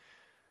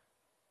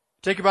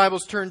Take your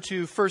Bibles, turn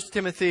to 1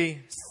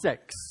 Timothy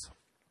 6.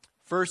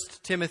 1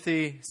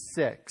 Timothy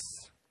 6.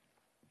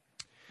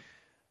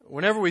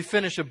 Whenever we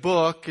finish a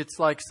book, it's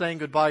like saying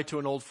goodbye to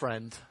an old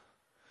friend.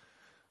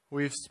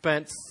 We've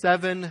spent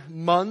 7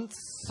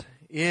 months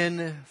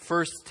in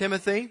 1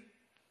 Timothy.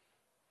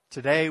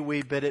 Today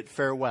we bid it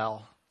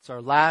farewell. It's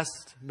our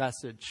last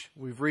message.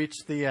 We've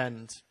reached the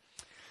end.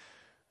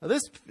 Now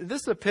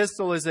this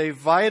epistle is a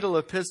vital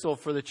epistle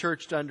for the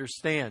church to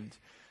understand.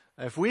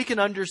 If we can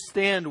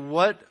understand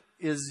what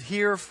is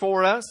here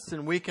for us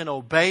and we can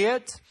obey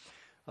it,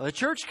 the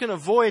church can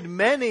avoid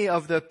many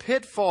of the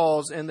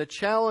pitfalls and the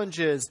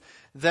challenges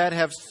that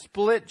have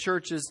split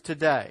churches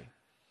today.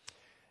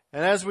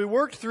 And as we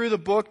worked through the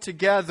book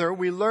together,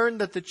 we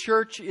learned that the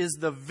church is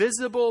the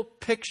visible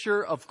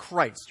picture of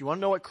Christ. You want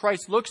to know what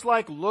Christ looks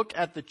like? Look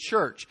at the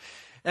church.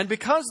 And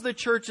because the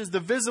church is the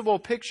visible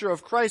picture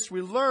of Christ,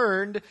 we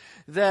learned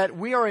that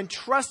we are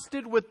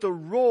entrusted with the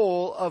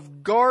role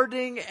of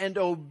guarding and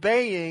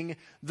obeying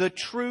the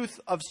truth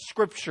of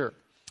Scripture.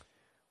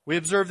 We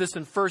observe this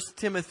in 1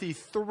 Timothy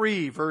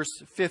 3, verse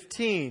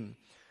 15.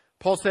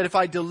 Paul said, "If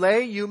I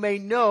delay, you may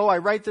know," I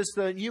write this,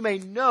 that you may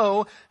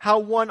know how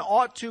one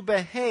ought to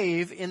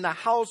behave in the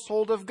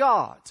household of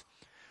God,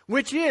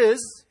 which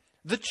is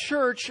the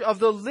church of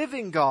the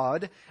living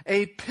God,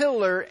 a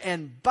pillar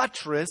and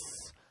buttress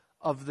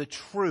of the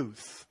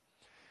truth.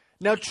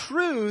 Now,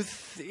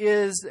 truth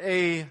is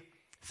a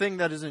thing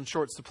that is in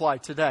short supply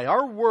today.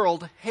 Our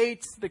world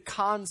hates the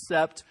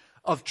concept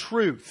of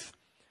truth.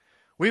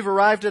 We've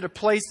arrived at a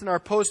place in our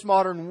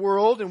postmodern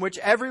world in which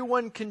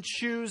everyone can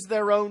choose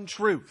their own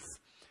truth.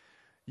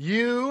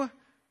 You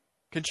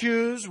can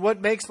choose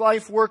what makes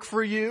life work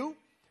for you,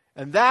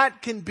 and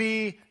that can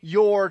be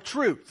your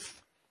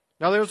truth.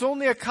 Now, there's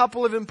only a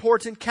couple of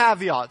important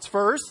caveats.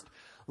 First,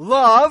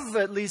 love,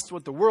 at least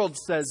what the world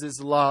says is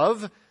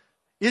love,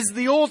 is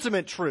the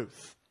ultimate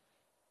truth.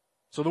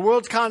 So the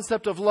world's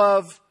concept of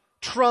love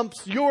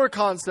trumps your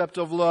concept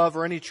of love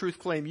or any truth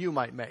claim you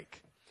might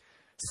make.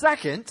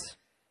 Second,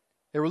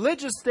 a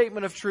religious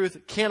statement of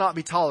truth cannot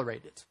be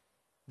tolerated.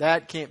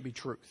 That can't be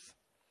truth.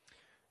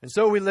 And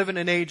so we live in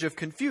an age of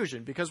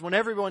confusion, because when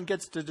everyone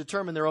gets to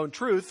determine their own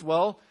truth,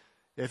 well,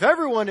 if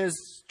everyone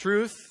is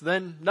truth,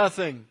 then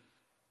nothing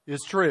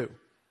is true.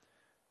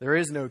 There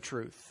is no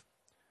truth.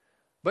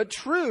 But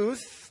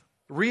truth,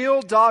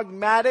 real,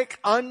 dogmatic,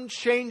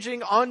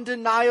 unchanging,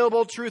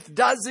 undeniable truth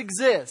does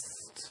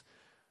exist.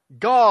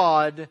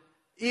 God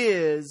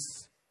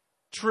is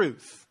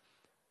truth.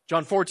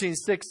 John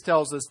 14:6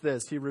 tells us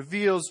this. He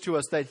reveals to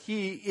us that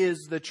He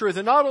is the truth.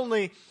 And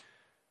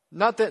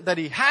not that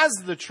He has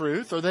the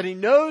truth or that He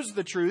knows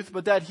the truth,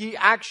 but that He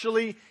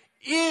actually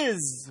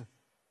is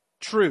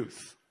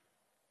truth.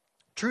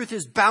 Truth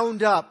is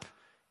bound up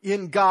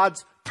in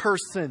God's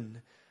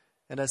person.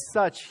 And as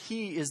such,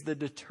 He is the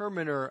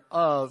determiner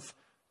of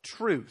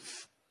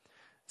truth.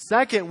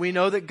 Second, we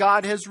know that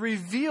God has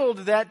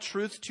revealed that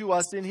truth to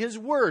us in His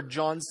Word.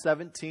 John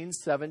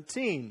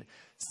 17:17.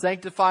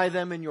 Sanctify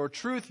them in your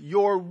truth.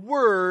 Your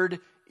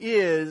word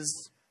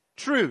is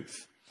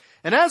truth.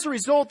 And as a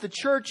result, the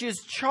church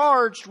is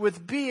charged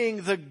with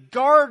being the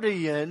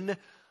guardian,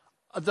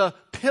 the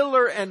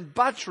pillar and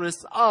buttress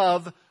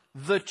of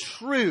the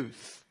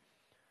truth.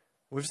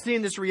 We've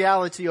seen this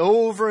reality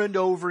over and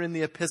over in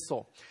the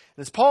epistle.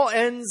 As Paul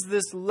ends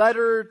this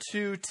letter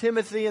to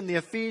Timothy and the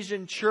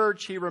Ephesian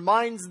church, he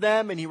reminds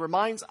them and he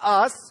reminds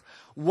us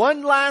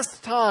one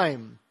last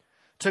time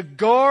to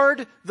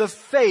guard the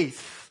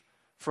faith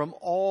from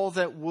all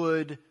that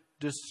would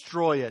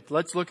destroy it.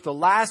 Let's look at the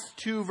last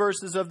 2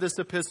 verses of this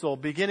epistle,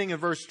 beginning in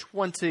verse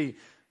 20,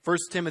 1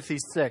 Timothy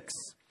 6.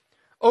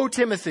 O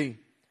Timothy,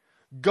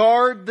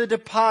 guard the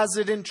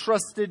deposit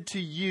entrusted to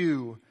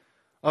you.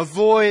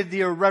 Avoid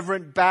the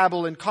irreverent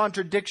babble and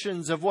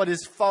contradictions of what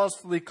is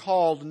falsely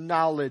called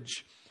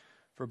knowledge.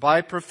 For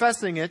by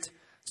professing it,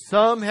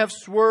 some have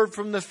swerved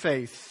from the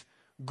faith.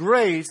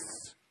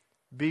 Grace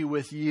be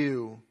with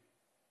you.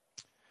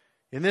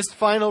 In this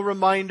final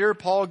reminder,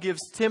 Paul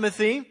gives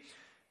Timothy,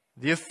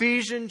 the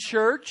Ephesian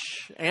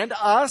church, and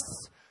us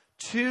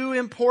 2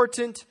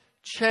 important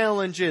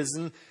challenges.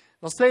 And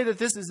I'll say that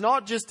this is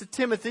not just to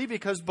Timothy,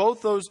 because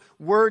both those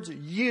words,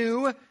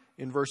 you,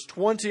 in verse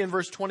 20 and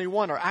verse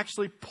 21, are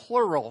actually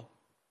plural.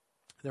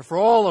 They're for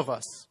all of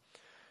us.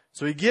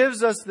 So he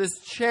gives us this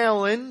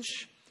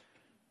challenge,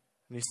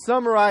 and he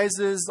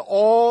summarizes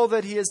all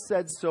that he has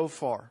said so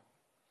far.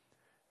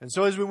 And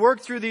so as we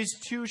work through these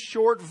 2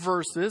 short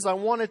verses, I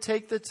want to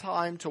take the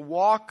time to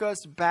walk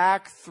us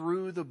back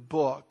through the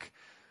book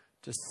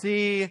to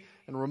see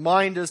and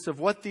remind us of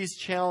what these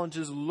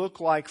challenges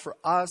look like for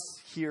us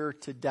here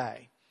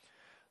today.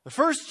 The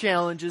first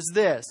challenge is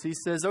this. He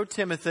says, O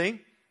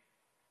Timothy,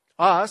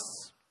 us,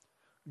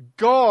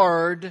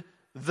 guard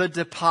the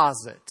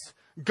deposit.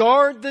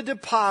 Guard the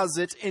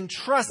deposit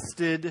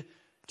entrusted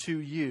to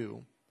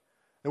you.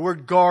 The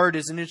word guard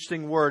is an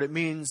interesting word. It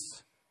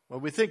means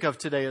what we think of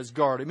today as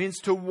guard. It means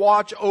to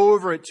watch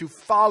over it, to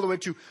follow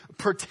it, to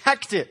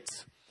protect it.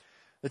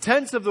 The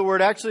tense of the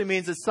word actually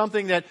means it's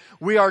something that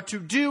we are to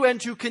do and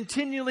to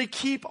continually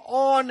keep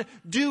on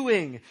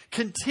doing.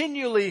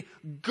 Continually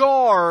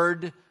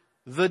guard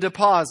the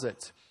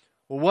deposit.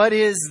 What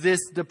is this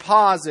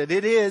deposit?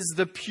 It is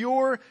the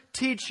pure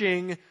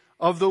teaching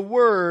of the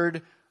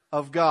Word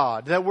of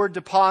God. That word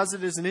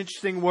deposit is an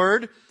interesting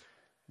word. It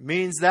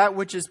means that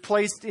which is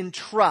placed in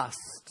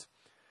trust.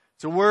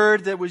 It's a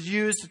word that was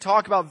used to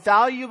talk about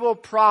valuable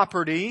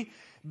property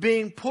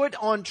being put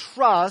on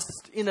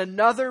trust in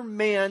another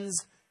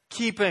man's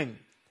keeping.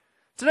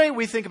 Today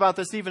we think about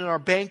this even in our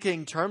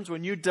banking terms.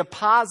 When you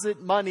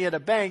deposit money at a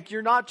bank,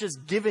 you're not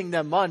just giving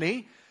them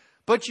money,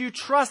 but you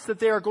trust that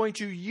they are going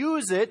to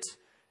use it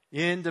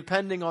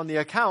depending on the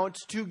account,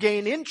 to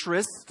gain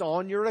interest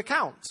on your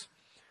account.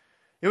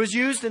 It was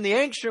used in the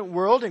ancient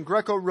world, in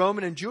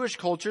Greco-Roman and Jewish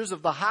cultures,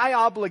 of the high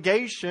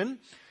obligation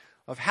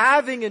of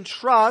having in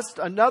trust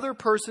another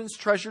person's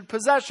treasured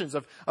possessions,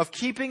 of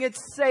keeping it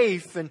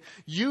safe and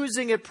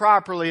using it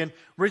properly and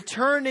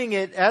returning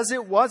it as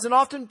it was and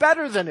often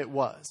better than it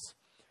was.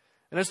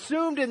 And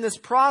assumed in this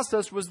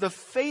process was the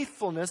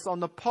faithfulness on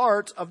the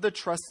part of the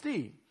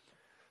trustee.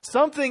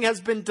 Something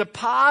has been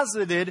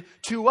deposited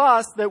to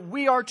us that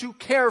we are to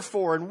care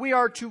for and we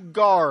are to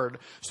guard.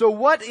 So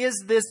what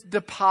is this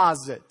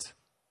deposit?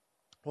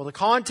 Well, the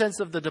contents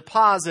of the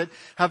deposit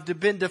have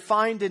been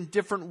defined in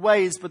different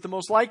ways, but the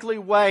most likely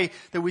way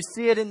that we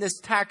see it in this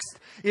text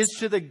is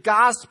to the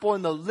gospel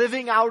and the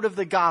living out of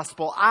the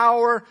gospel,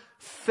 our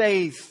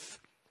faith.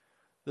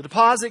 The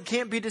deposit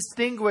can't be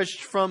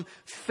distinguished from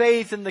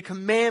faith and the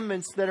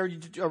commandments that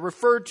are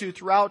referred to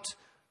throughout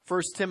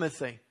 1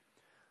 Timothy.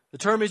 The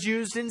term is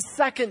used in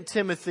 2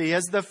 Timothy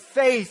as the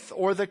faith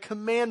or the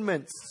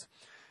commandments.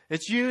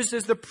 It's used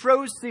as the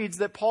proceeds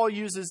that Paul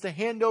uses to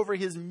hand over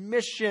his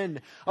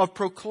mission of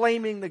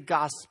proclaiming the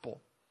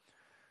gospel.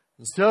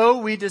 And so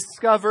we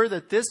discover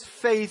that this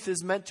faith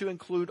is meant to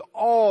include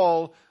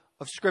all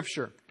of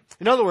Scripture.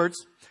 In other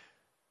words,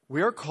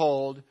 we are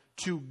called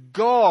to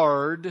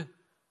guard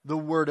the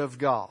Word of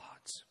God.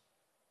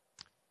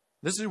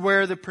 This is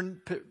where the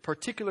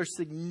particular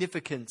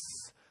significance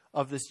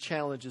of this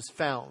challenge is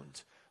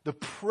found. The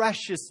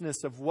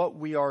preciousness of what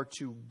we are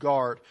to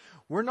guard.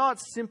 We're not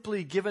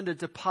simply given a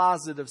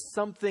deposit of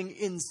something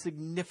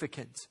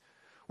insignificant.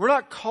 We're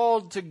not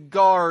called to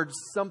guard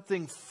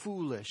something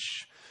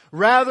foolish.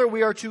 Rather,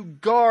 we are to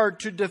guard,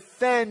 to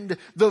defend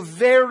the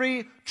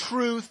very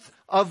truth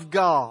of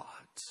God.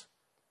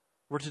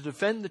 We're to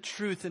defend the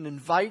truth and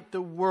invite the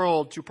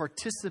world to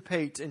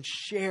participate and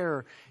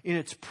share in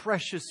its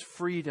precious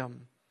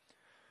freedom.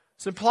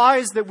 This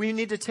implies that we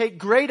need to take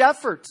great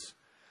efforts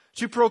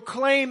to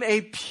proclaim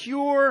a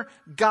pure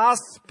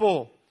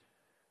gospel.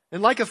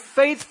 And like a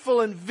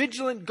faithful and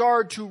vigilant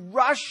guard, to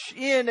rush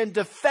in and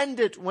defend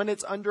it when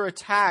it's under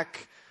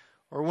attack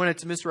or when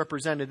it's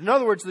misrepresented. In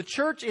other words, the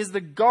church is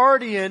the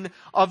guardian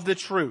of the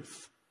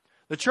truth.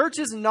 The church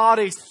is not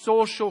a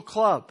social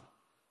club.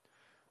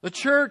 The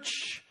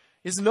church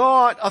is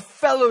not a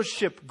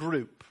fellowship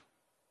group.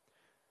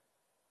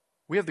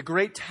 We have the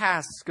great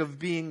task of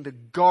being the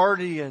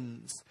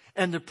guardians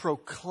and the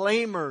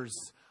proclaimers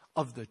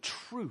of the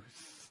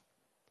truth.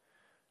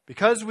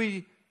 Because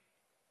we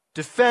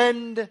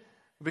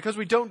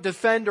don't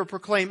defend or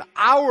proclaim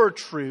our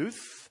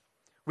truth,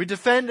 we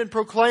defend and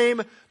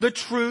proclaim the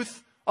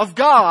truth of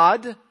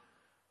God.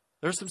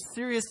 There are some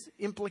serious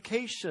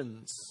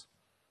implications.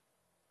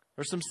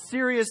 There are some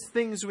serious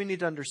things we need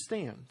to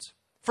understand.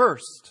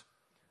 First,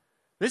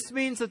 this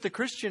means that the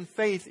Christian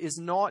faith is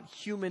not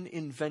human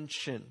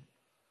invention.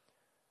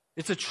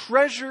 It's a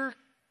treasure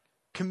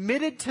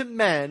committed to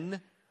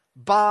men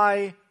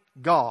by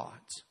God.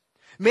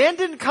 Man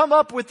didn't come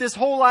up with this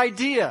whole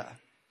idea.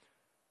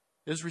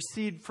 It was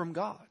received from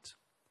God.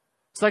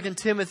 2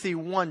 Timothy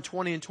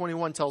 1:20 and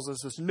 21 tells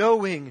us this.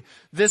 Knowing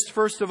this,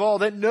 first of all,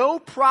 that no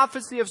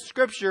prophecy of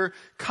Scripture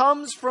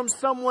comes from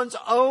someone's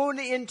own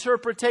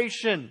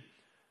interpretation.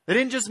 They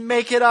didn't just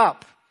make it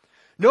up.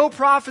 No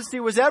prophecy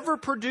was ever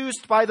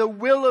produced by the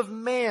will of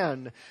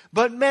man,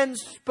 but men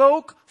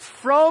spoke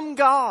from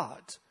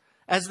God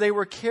as they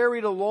were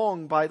carried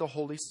along by the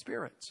Holy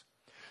Spirit.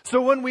 So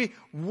when we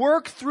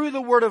work through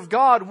the Word of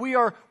God, we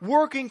are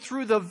working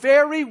through the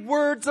very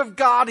words of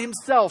God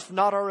Himself,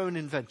 not our own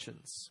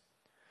inventions.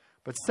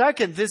 But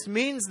second, this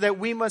means that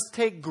we must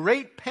take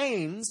great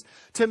pains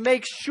to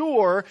make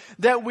sure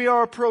that we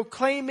are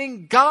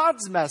proclaiming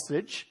God's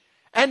message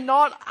and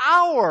not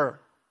our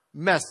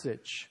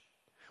message.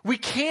 We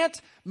can't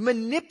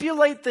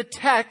manipulate the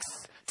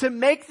text to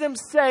make them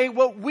say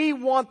what we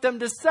want them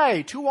to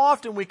say. Too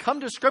often we come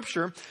to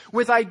Scripture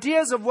with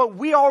ideas of what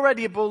we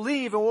already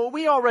believe and what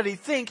we already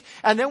think,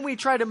 and then we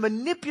try to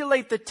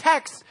manipulate the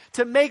text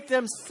to make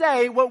them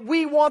say what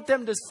we want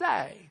them to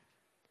say.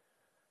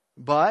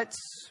 But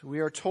we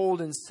are told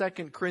in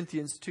 2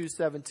 Corinthians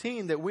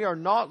 2:17 that we are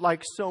not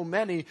like so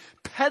many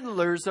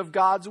peddlers of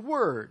God's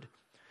Word,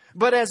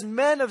 but as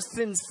men of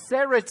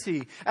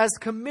sincerity, as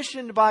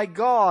commissioned by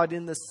God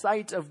in the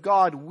sight of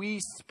God, we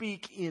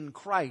speak in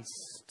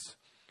Christ.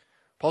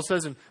 Paul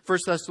says in 1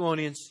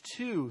 Thessalonians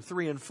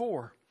 2:3 and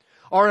 4,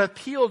 Our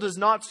appeal does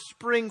not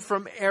spring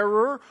from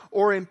error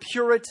or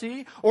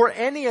impurity or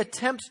any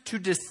attempt to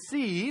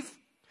deceive,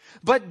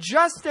 but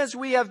just as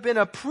we have been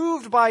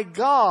approved by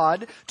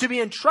God to be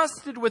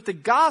entrusted with the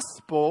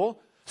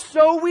gospel,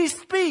 so we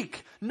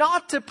speak,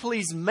 not to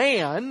please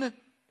man,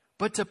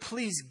 but to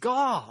please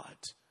God,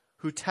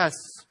 who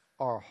tests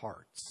our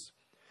hearts.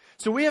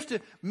 So we have to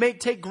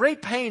take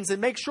great pains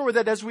and make sure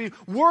that as we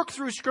work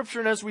through Scripture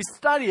and as we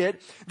study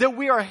it, that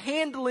we are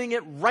handling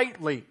it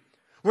rightly.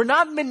 We're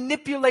not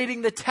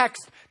manipulating the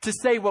text to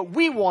say what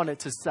we want it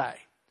to say,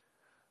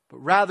 but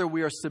rather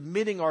we are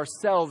submitting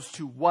ourselves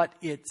to what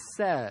it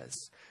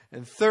says.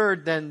 And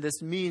third, then,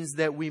 this means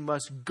that we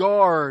must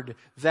guard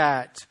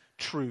that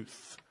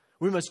truth.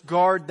 We must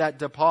guard that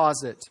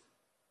deposit.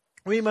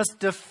 We must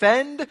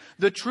defend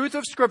the truth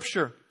of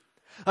Scripture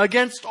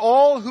against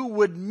all who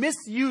would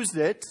misuse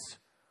it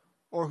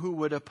or who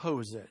would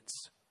oppose it.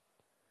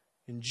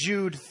 In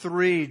Jude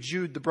 3,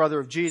 Jude, the brother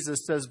of Jesus,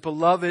 says,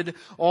 "Beloved,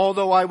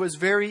 although I was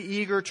very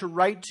eager to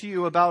write to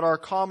you about our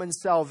common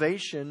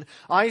salvation,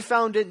 I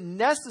found it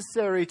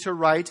necessary to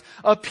write,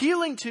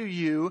 appealing to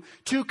you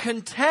to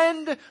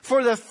contend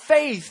for the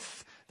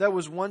faith that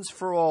was once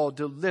for all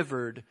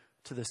delivered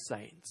to the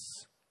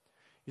saints."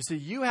 You see,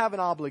 you have an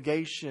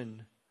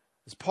obligation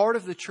as part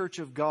of the church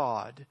of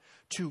God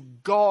to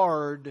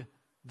guard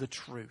the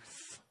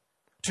truth,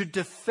 to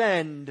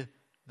defend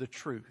the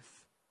truth.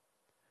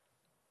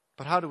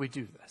 But how do we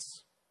do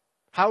this?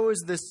 How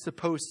is this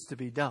supposed to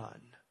be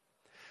done?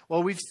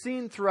 Well, we've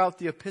seen throughout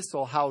the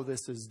epistle how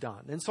this is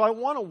done. And so I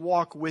want to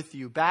walk with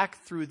you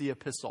back through the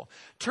epistle.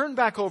 Turn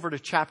back over to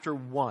chapter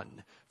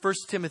 1,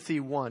 1 Timothy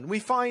 1. We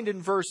find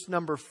in verse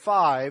number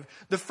 5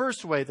 the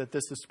first way that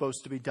this is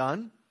supposed to be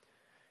done.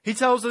 He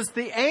tells us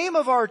the aim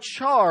of our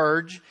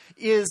charge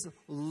is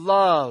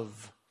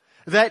love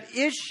that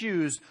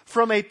issues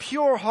from a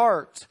pure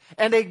heart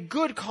and a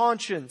good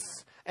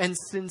conscience and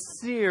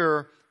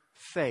sincere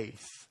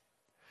faith.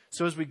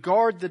 So as we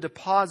guard the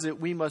deposit,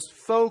 we must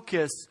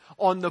focus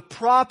on the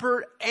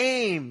proper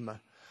aim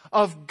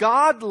of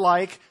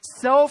godlike,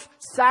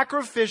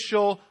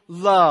 self-sacrificial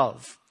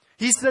love.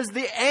 He says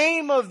the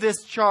aim of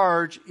this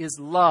charge is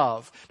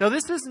love. Now,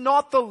 this is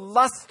not the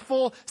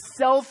lustful,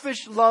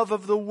 selfish love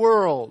of the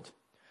world.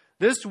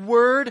 This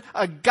word,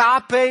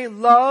 agape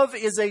love,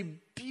 is a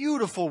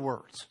beautiful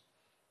word.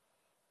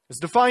 As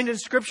defined in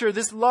Scripture,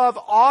 this love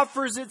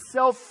offers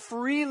itself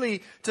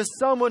freely to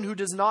someone who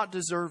does not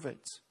deserve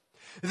it.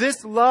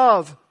 This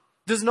love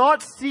does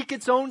not seek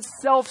its own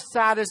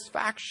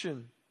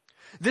self-satisfaction.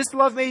 This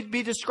love may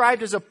be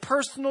described as a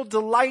personal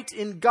delight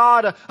in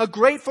God, a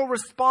grateful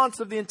response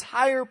of the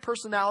entire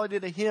personality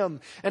to Him,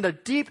 and a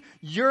deep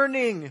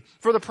yearning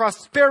for the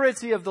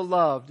prosperity of the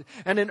loved,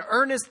 and an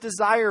earnest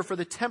desire for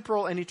the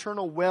temporal and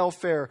eternal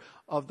welfare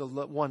of the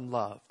one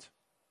loved.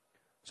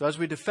 So as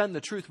we defend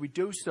the truth, we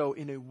do so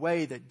in a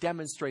way that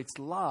demonstrates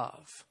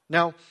love.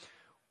 Now,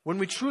 when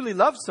we truly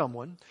love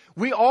someone,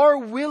 we are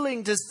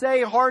willing to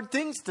say hard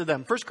things to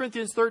them. 1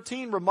 Corinthians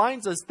 13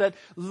 reminds us that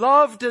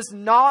love does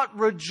not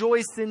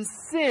rejoice in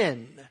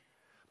sin,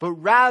 but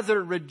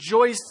rather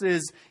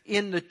rejoices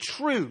in the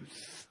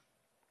truth.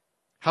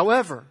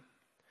 However,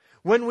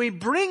 when we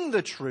bring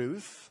the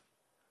truth,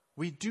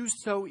 we do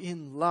so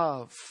in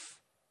love.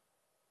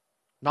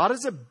 Not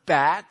as a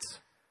bat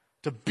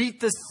to beat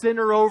the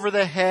sinner over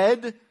the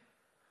head,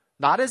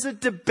 not as a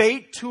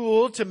debate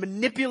tool to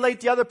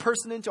manipulate the other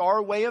person into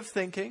our way of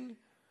thinking,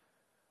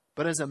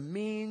 but as a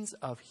means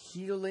of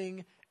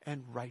healing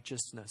and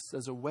righteousness,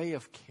 as a way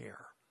of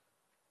care.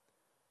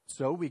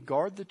 So we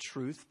guard the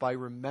truth by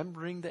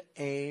remembering the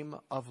aim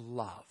of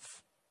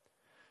love.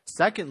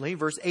 Secondly,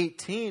 verse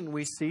 18,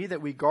 we see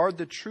that we guard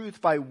the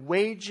truth by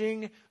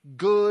waging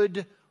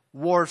good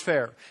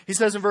warfare. He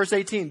says in verse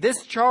 18,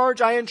 "This charge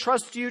I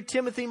entrust to you,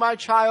 Timothy, my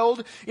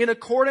child, in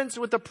accordance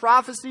with the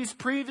prophecies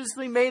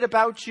previously made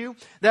about you,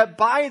 that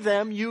by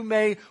them you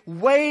may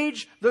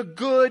wage the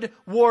good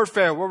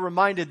warfare." We're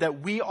reminded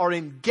that we are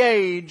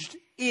engaged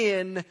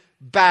in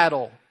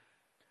battle.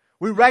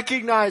 We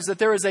recognize that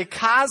there is a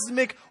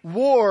cosmic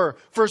war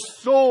for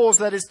souls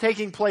that is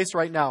taking place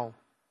right now.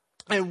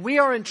 And we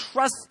are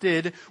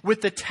entrusted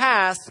with the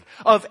task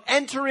of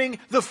entering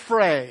the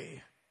fray.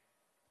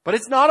 But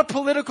it's not a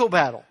political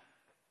battle.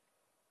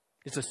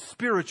 It's a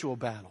spiritual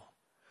battle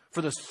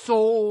for the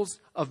souls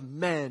of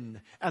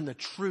men and the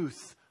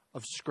truth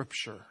of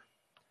Scripture.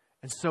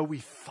 And so we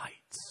fight.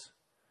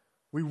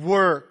 We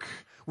work.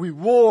 We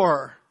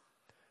war.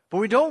 But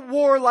we don't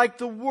war like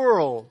the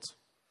world.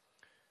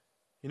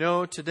 You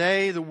know,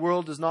 today the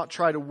world does not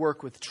try to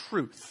work with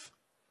truth.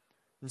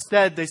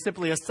 Instead, they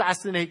simply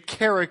assassinate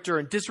character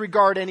and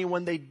disregard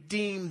anyone they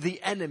deem the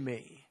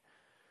enemy.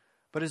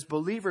 But as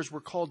believers,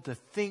 we're called to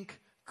think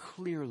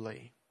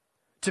clearly,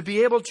 to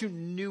be able to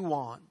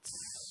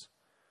nuance,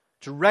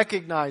 to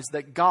recognize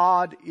that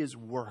God is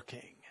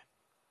working.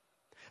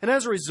 And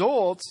as a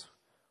result,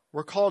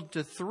 we're called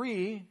to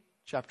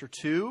chapter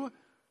 2,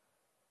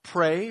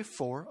 pray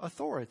for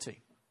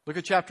authority. Look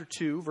at chapter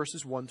 2,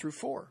 verses 1 through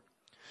 4.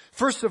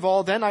 First of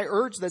all, then I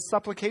urge that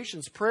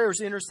supplications,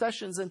 prayers,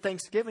 intercessions, and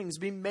thanksgivings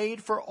be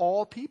made for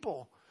all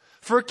people,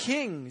 for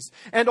kings,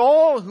 and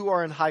all who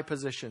are in high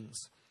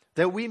positions,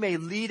 that we may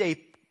lead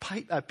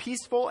a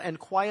peaceful and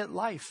quiet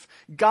life,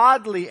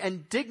 godly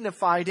and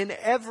dignified in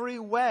every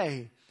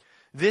way.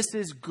 This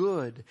is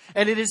good,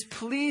 and it is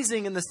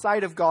pleasing in the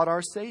sight of God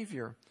our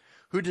Savior,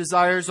 who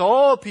desires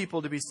all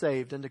people to be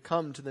saved and to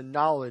come to the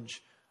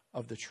knowledge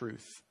of the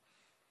truth.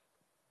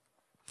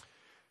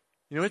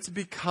 You know, it's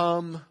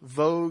become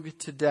vogue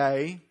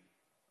today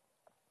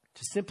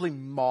to simply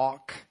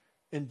mock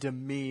and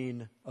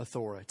demean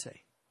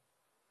authority.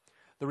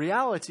 The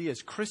reality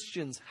is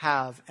Christians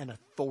have an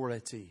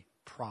authority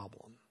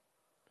problem.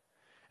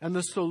 And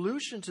the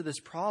solution to this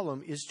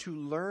problem is to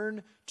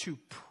learn to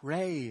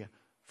pray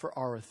for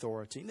our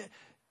authority.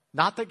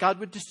 Not that God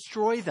would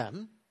destroy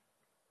them.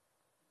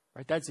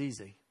 Right? That's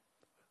easy.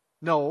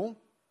 No.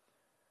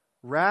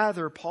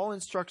 Rather, Paul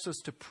instructs us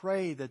to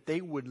pray that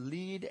they would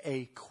lead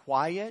a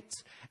quiet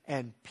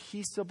and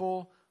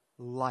peaceable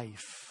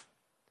life.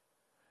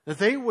 That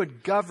they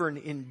would govern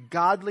in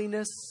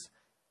godliness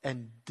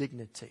and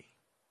dignity.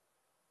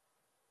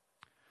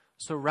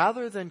 So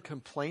rather than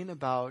complain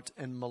about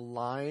and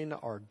malign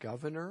our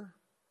governor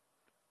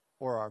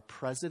or our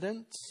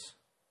president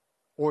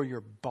or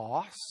your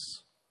boss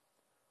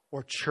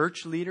or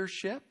church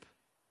leadership,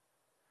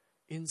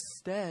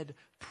 instead,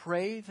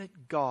 pray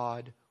that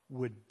God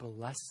would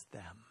bless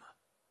them.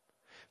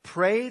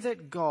 Pray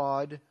that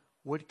God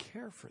would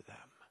care for them.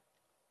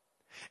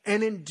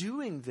 And in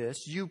doing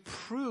this, you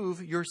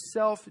prove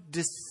yourself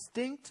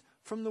distinct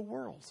from the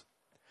world.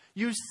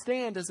 You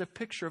stand as a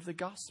picture of the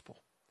gospel.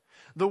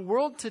 The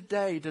world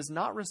today does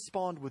not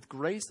respond with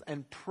grace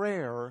and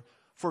prayer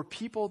for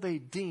people they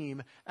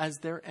deem as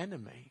their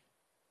enemy.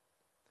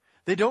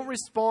 They don't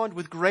respond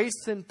with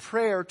grace and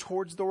prayer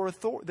towards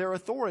their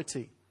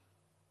authority.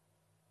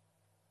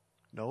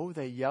 No,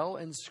 they yell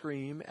and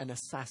scream and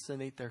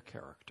assassinate their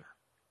character.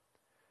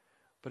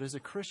 But as a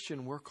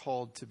Christian, we're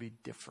called to be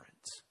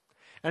different.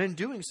 And in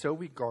doing so,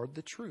 we guard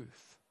the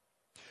truth.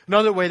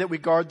 Another way that we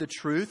guard the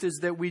truth is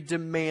that we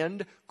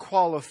demand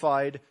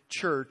qualified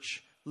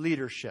church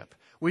leadership.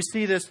 We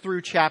see this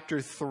through chapter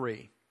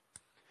 3.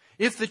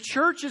 If the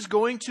church is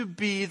going to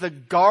be the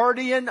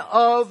guardian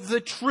of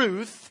the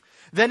truth,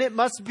 then it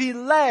must be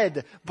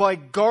led by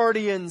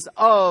guardians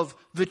of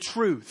the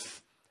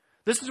truth.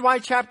 This is why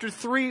chapter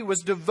 3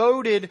 was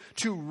devoted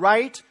to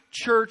right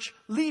church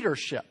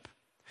leadership.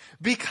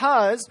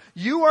 Because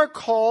you are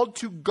called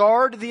to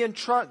guard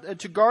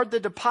the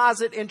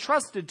deposit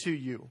entrusted to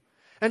you.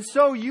 And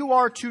so you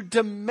are to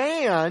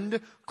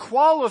demand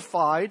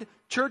qualified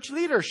church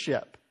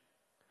leadership.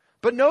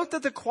 But note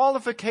that the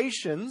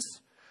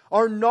qualifications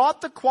are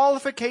not the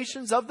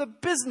qualifications of the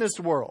business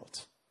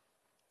world.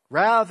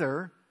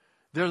 Rather,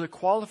 they're the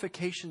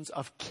qualifications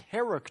of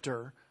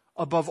character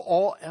above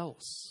all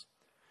else.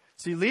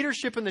 See,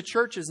 leadership in the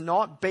church is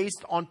not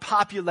based on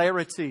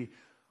popularity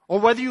or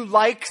whether you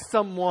like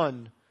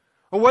someone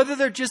or whether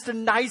they're just a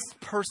nice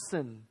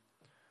person,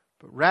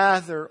 but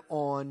rather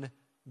on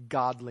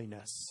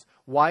godliness.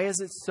 Why is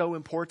it so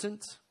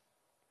important?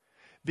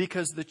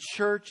 Because the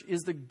church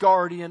is the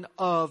guardian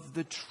of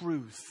the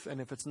truth. And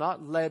if it's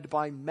not led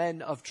by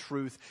men of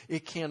truth,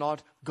 it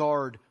cannot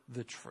guard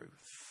the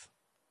truth.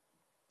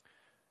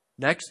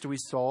 Next, we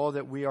saw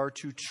that we are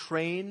to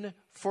train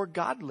for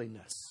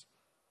godliness.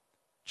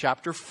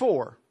 Chapter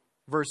 4,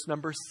 verse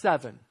number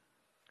 7.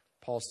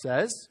 Paul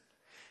says,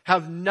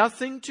 have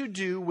nothing to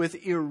do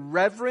with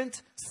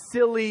irreverent,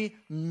 silly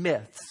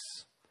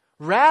myths.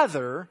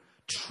 Rather,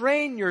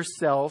 train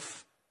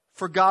yourself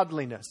for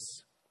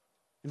godliness.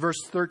 In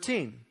verse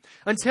 13,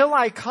 until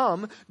I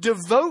come,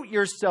 devote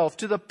yourself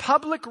to the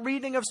public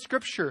reading of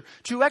Scripture,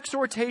 to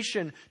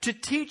exhortation, to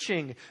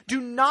teaching.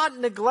 Do not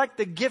neglect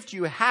the gift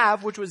you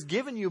have, which was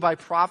given you by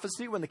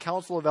prophecy when the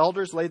council of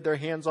elders laid their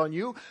hands on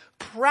you.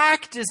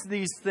 Practice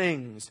these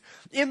things.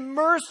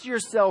 Immerse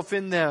yourself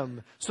in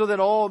them so that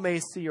all may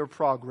see your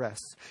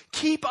progress.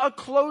 Keep a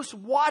close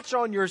watch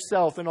on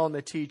yourself and on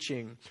the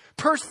teaching.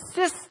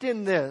 Persist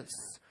in this.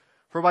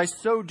 For by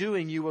so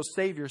doing, you will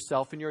save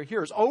yourself and your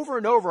hearers. Over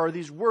and over are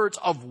these words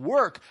of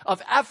work,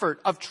 of effort,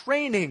 of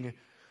training.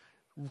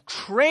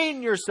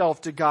 Train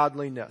yourself to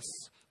godliness.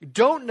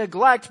 Don't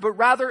neglect, but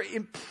rather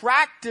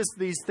practice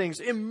these things.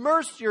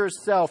 Immerse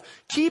yourself.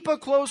 Keep a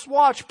close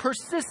watch.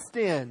 Persist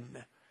in.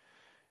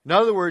 In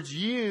other words,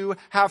 you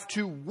have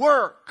to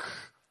work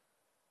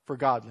for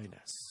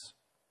godliness.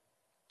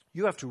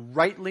 You have to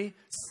rightly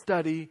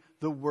study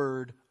the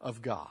Word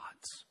of God.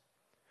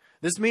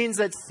 This means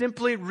that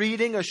simply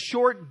reading a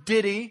short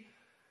ditty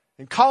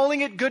and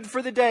calling it good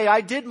for the day,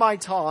 I did my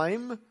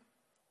time,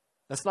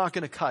 that's not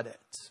going to cut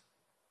it.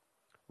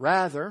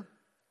 Rather,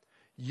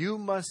 you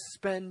must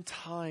spend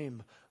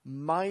time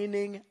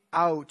mining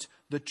out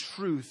the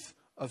truth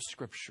of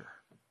Scripture.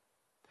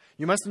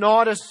 You must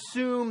not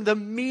assume the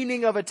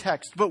meaning of a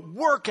text, but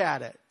work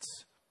at it.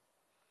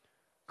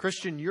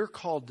 Christian, you're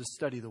called to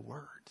study the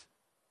Word.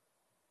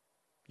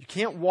 You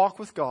can't walk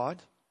with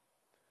God.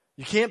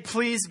 You can't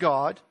please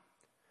God.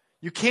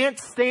 You can't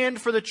stand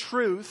for the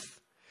truth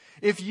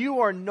if you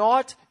are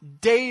not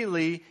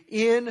daily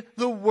in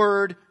the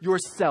Word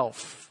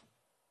yourself.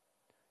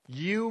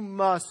 You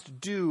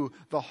must do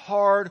the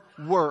hard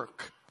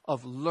work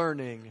of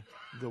learning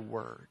the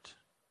Word.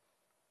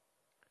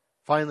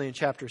 Finally, in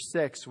chapter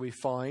 6, we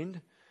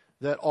find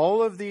that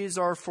all of these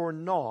are for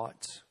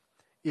naught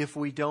if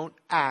we don't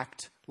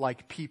act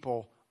like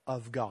people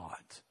of God.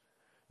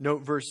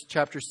 Note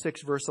chapter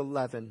 6, verse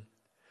 11.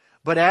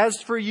 But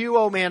as for you,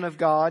 O man of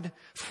God,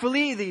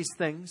 flee these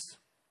things.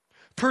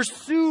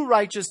 Pursue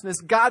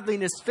righteousness,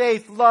 godliness,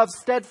 faith, love,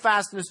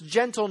 steadfastness,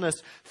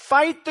 gentleness.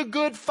 Fight the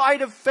good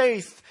fight of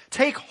faith.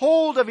 Take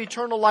hold of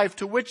eternal life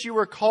to which you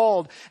were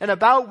called and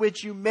about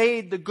which you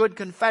made the good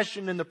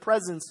confession in the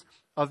presence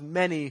of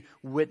many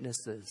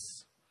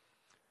witnesses.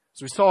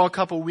 As we saw a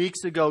couple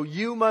weeks ago,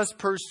 you must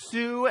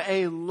pursue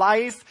a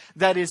life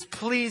that is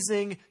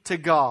pleasing to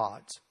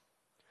God.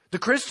 The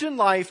Christian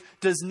life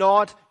does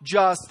not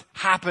just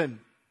happen.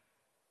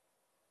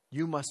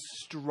 You must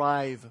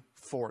strive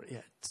for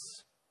it.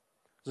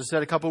 As I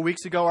said a couple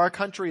weeks ago, our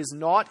country is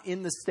not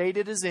in the state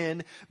it is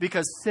in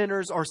because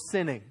sinners are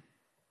sinning.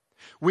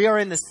 We are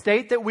in the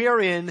state that we are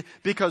in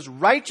because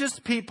righteous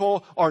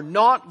people are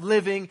not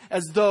living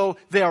as though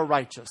they are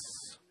righteous.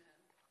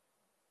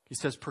 He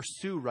says,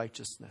 pursue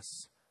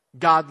righteousness,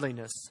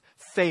 godliness,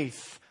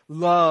 faith,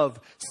 love,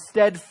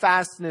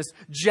 steadfastness,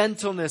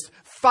 gentleness.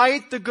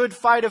 Fight the good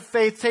fight of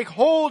faith. Take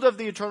hold of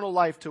the eternal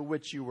life to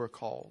which you were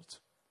called.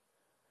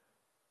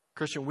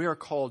 Christian, we are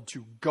called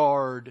to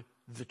guard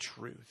the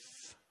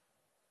truth.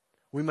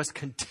 We must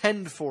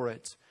contend for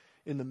it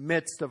in the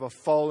midst of a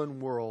fallen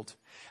world.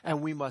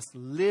 And we must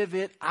live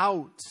it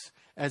out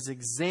as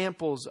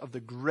examples of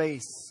the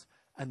grace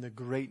and the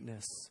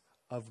greatness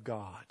of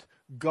God.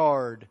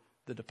 Guard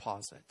the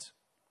deposit.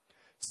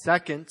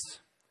 Second,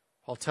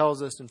 Paul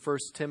tells us in 1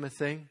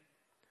 Timothy,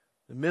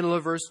 the middle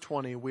of verse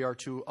 20, we are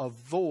to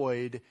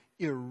avoid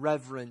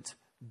irreverent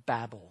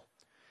babble.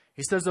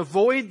 He says,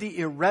 avoid the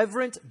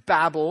irreverent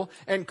babble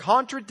and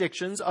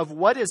contradictions of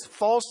what is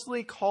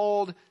falsely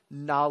called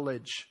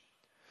knowledge.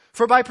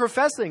 For by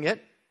professing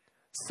it,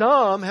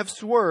 some have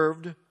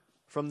swerved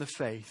from the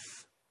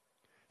faith.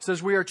 He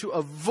says we are to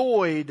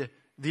avoid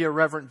the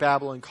irreverent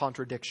babble and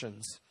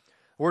contradictions.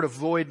 The word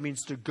avoid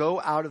means to go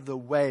out of the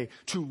way,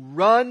 to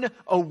run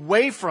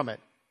away from it.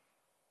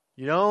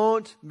 You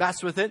don't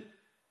mess with it.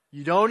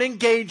 You don't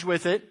engage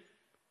with it.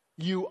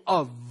 You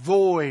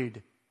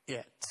avoid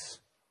it.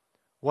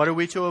 What are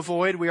we to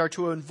avoid? We are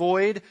to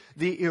avoid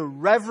the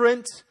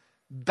irreverent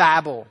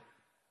babble.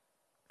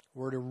 The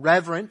word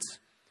irreverent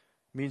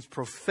means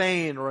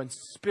profane or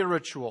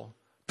unspiritual,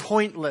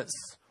 pointless,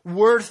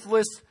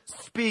 worthless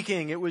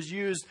speaking. It was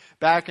used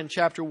back in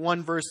chapter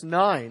 1, verse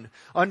 9.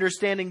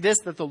 Understanding this,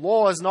 that the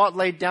law is not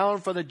laid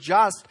down for the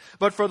just,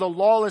 but for the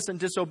lawless and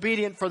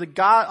disobedient, for the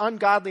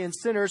ungodly and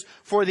sinners,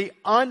 for the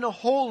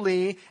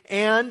unholy,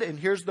 and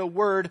here's the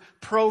word,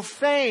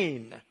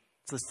 profane.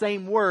 It's the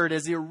same word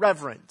as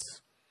irreverent.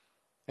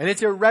 And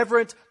it's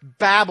irreverent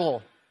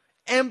babble,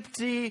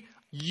 empty,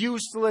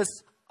 useless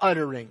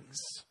utterings,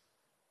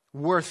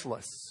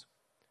 worthless.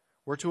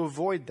 We're to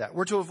avoid that.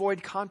 We're to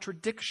avoid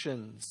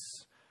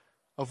contradictions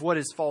of what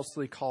is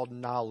falsely called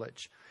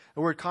knowledge.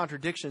 The word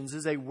contradictions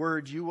is a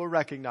word you will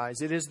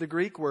recognize. It is the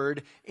Greek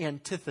word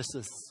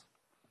antithesis.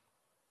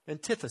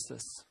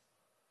 Antithesis.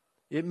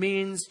 It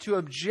means to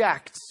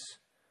object.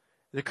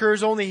 It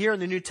occurs only here in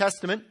the New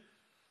Testament.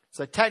 It's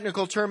a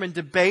technical term in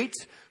debate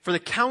for the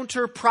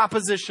counter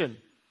proposition.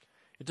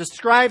 It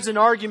describes an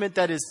argument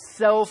that is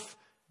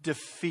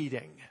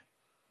self-defeating.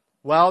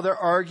 While they're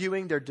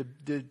arguing, they're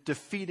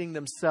defeating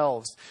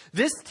themselves.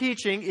 This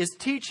teaching is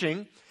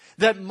teaching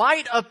that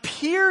might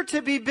appear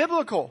to be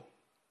biblical.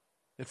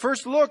 At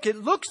first look,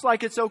 it looks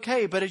like it's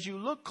okay, but as you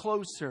look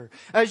closer,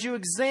 as you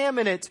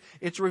examine it,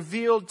 it's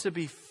revealed to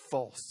be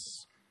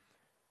false.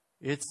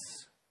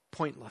 It's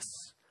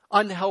pointless,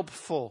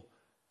 unhelpful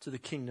to the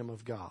kingdom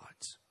of God.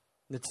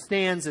 It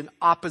stands in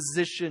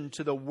opposition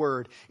to the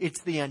word.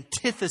 It's the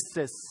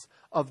antithesis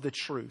of the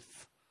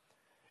truth.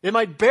 It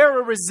might bear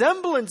a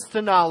resemblance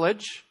to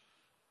knowledge,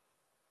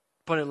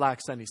 but it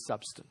lacks any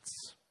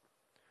substance.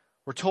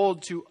 We're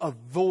told to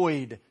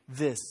avoid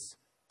this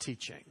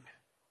teaching.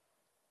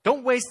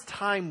 Don't waste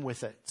time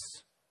with it.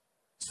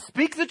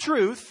 Speak the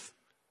truth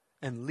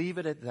and leave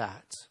it at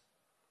that.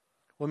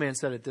 One man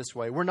said it this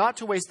way: we're not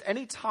to waste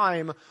any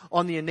time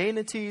on the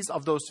inanities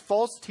of those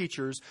false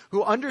teachers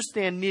who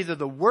understand neither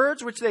the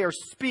words which they are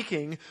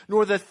speaking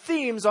nor the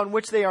themes on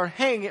which they are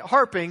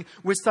harping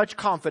with such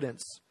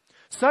confidence.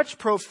 Such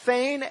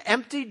profane,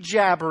 empty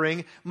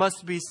jabbering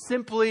must be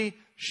simply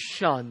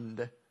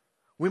shunned.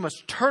 We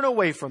must turn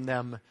away from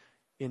them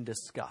in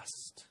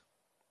disgust.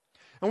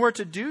 And we're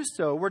to do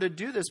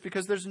this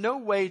because there's no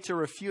way to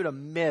refute a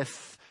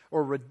myth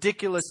or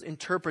ridiculous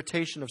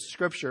interpretation of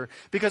Scripture.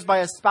 Because by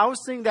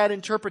espousing that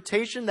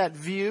interpretation, that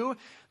view,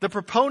 the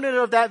proponent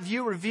of that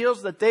view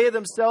reveals that they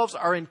themselves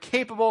are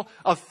incapable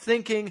of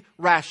thinking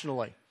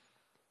rationally.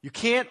 You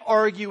can't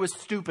argue with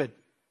stupid.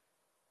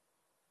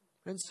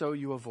 And so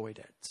you avoid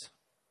it.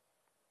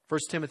 1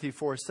 Timothy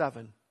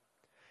 4:7,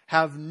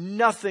 have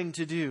nothing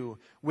to do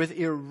with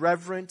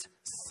irreverent,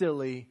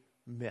 silly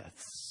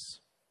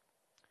myths.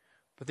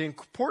 But the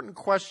important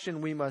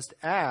question we must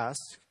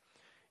ask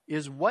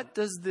is, what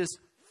does this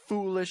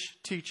foolish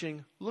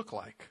teaching look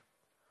like?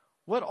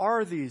 What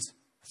are these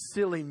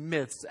silly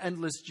myths,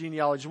 endless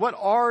genealogies? What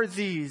are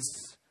these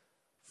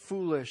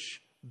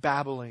foolish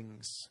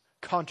babblings,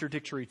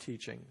 contradictory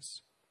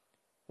teachings?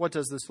 What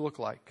does this look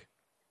like?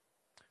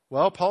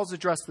 Well, Paul's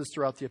addressed this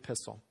throughout the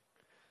epistle.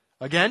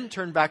 Again,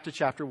 turn back to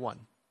chapter 1.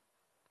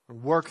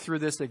 Work through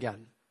this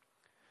again.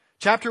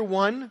 Chapter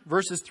 1,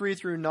 verses 3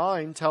 through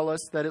 9 tell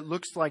us that it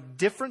looks like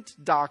different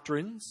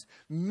doctrines,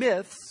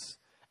 myths,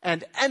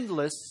 and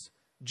endless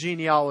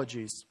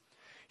genealogies.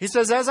 He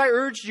says, as I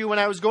urged you when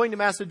I was going to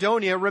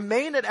Macedonia,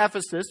 remain at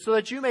Ephesus so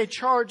that you may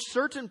charge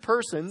certain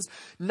persons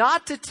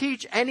not to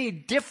teach any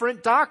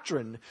different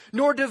doctrine,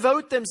 nor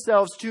devote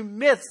themselves to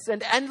myths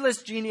and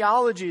endless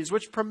genealogies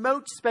which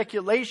promote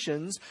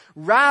speculations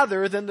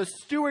rather than the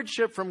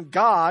stewardship from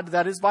God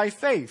that is by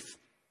faith.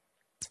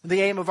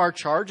 The aim of our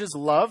charge is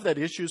love that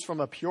issues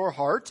from a pure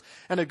heart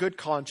and a good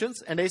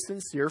conscience and a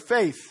sincere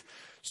faith.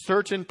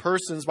 Certain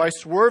persons, by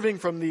swerving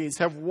from these,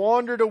 have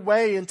wandered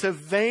away into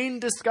vain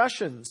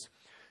discussions,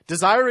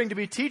 desiring to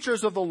be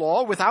teachers of the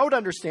law without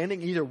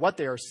understanding either what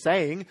they are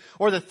saying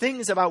or the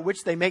things about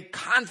which they make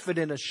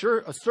confident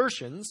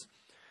assertions.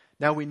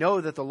 Now we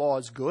know that the law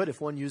is good if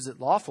one uses it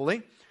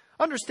lawfully,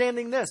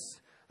 understanding this,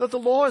 that the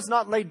law is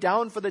not laid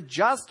down for the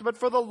just, but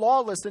for the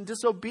lawless and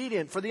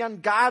disobedient, for the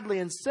ungodly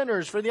and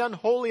sinners, for the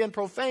unholy and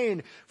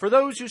profane, for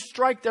those who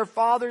strike their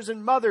fathers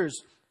and mothers,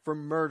 for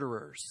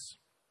murderers.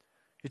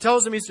 He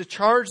tells them he's to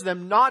charge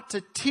them not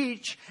to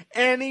teach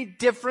any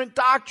different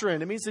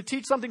doctrine. It means to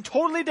teach something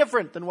totally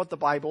different than what the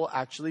Bible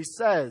actually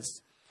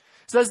says.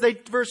 It says,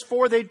 verse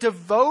 4, they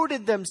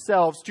devoted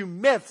themselves to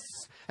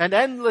myths and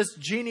endless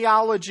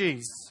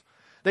genealogies.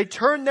 They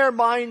turned their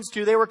minds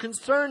to, they were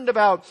concerned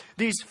about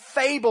these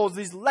fables,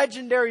 these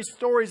legendary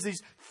stories,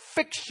 these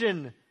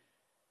fiction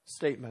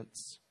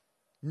statements,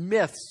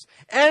 myths,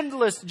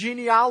 endless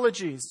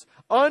genealogies,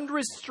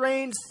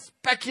 unrestrained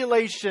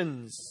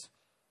speculations,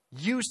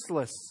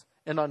 useless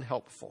and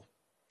unhelpful.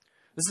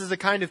 This is the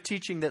kind of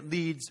teaching that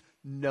leads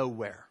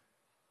nowhere.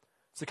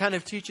 It's the kind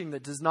of teaching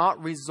that does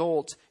not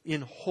result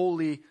in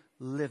holy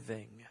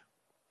living.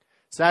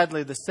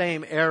 Sadly, the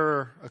same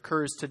error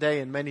occurs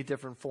today in many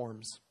different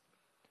forms.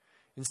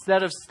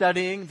 Instead of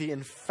studying the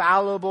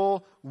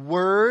infallible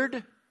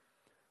Word,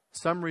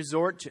 some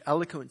resort to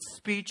eloquent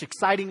speech,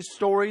 exciting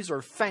stories,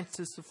 or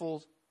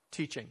fanciful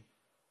teaching.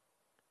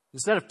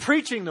 Instead of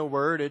preaching the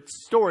Word,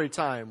 it's story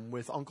time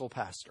with Uncle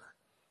Pastor.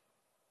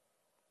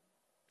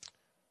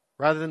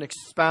 Rather than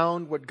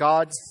expound what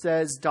God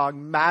says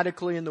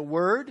dogmatically in the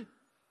Word,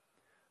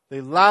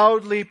 they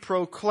loudly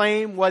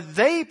proclaim what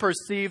they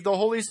perceive the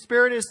Holy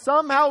Spirit is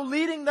somehow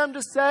leading them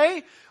to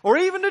say, or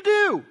even to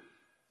do,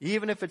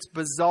 even if it's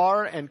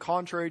bizarre and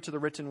contrary to the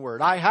written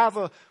Word. I have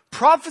a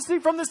prophecy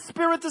from the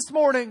Spirit this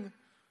morning.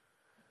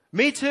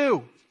 Me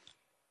too.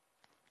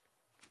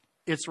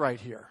 It's right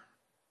here.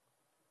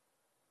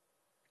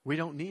 We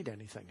don't need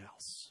anything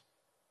else.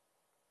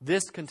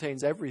 This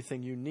contains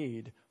everything you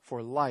need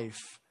for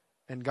life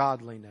and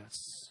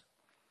godliness.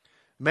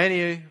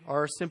 Many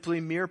are simply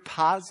mere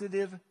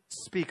positive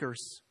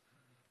speakers,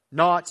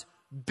 not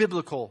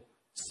biblical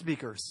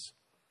speakers.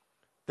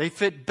 They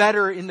fit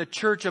better in the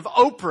church of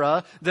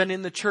Oprah than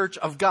in the church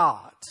of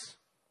God.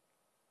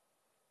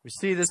 We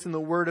see this in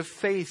the Word of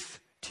Faith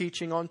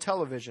teaching on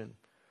television,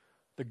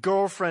 the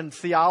girlfriend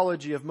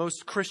theology of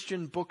most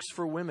Christian books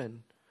for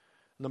women,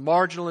 and the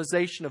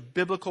marginalization of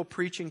biblical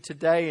preaching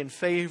today in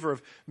favor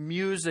of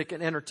music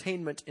and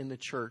entertainment in the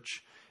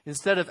church.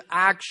 Instead of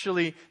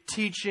actually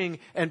teaching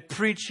and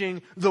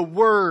preaching the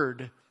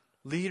Word,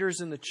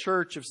 leaders in the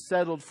church have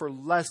settled for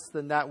less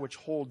than that which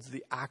holds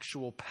the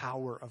actual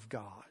power of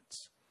God.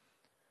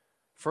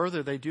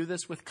 Further, they do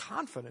this with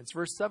confidence.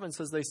 Verse 7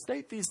 says they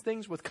state these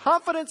things with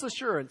confidence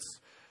assurance.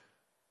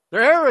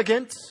 They're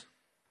arrogant,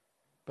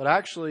 but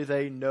actually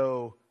they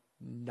know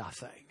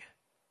nothing.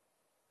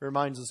 It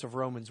reminds us of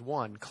Romans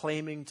 1.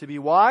 Claiming to be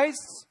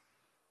wise,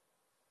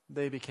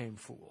 they became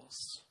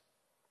fools.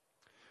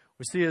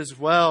 We see as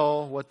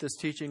well what this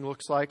teaching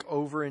looks like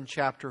over in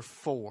chapter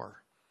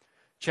 4.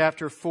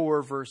 Chapter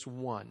 4, verse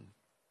 1.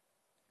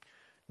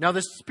 Now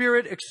the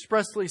Spirit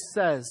expressly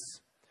says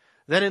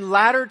that in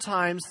latter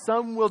times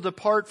some will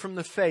depart from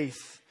the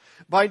faith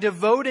by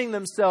devoting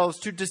themselves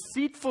to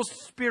deceitful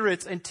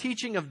spirits and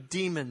teaching of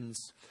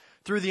demons,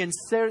 through the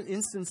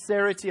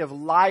insincerity of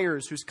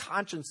liars whose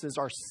consciences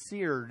are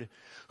seared,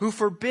 who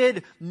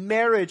forbid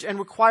marriage and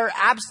require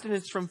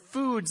abstinence from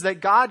foods that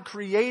God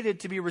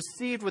created to be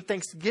received with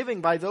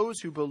thanksgiving by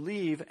those who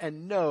believe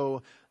and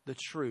know the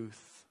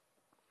truth.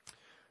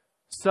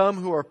 Some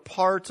who are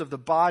part of the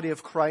body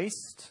of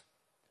Christ,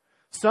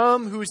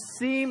 some who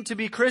seem to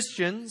be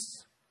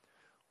Christians,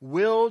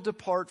 will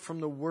depart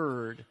from the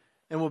Word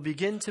and will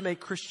begin to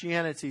make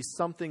Christianity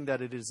something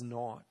that it is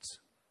not.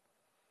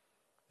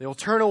 They will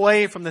turn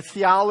away from the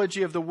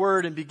theology of the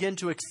Word and begin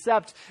to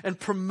accept and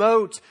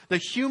promote the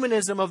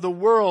humanism of the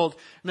world.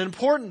 An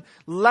important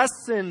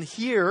lesson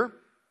here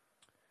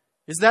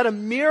is that a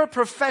mere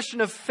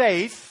profession of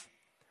faith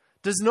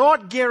does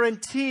not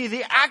guarantee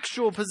the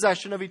actual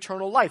possession of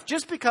eternal life.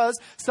 Just because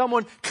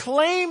someone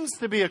claims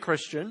to be a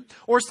Christian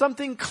or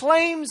something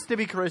claims to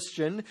be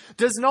Christian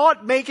does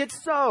not make it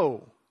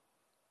so.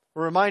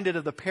 We're reminded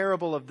of the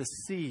parable of the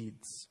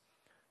seeds.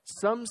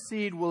 Some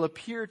seed will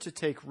appear to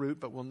take root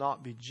but will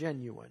not be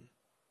genuine.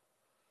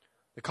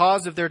 The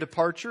cause of their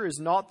departure is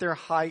not their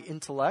high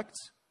intellect.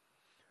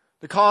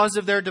 The cause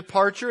of their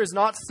departure is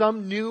not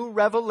some new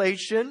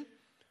revelation.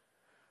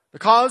 The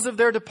cause of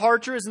their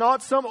departure is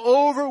not some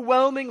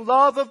overwhelming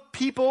love of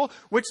people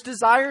which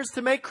desires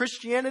to make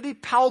Christianity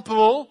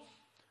palpable.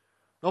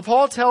 No,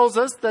 Paul tells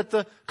us that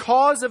the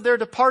cause of their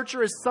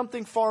departure is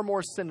something far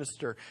more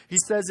sinister. He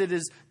says it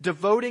is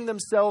devoting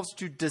themselves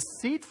to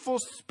deceitful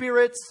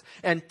spirits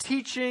and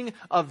teaching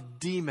of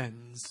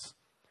demons.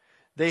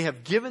 They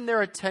have given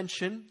their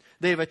attention,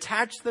 they have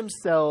attached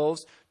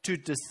themselves to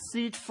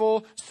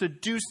deceitful,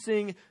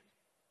 seducing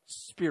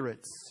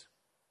spirits.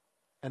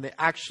 And they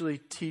actually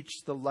teach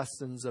the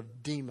lessons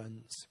of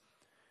demons.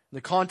 In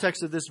the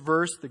context of this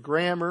verse, the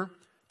grammar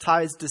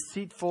ties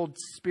deceitful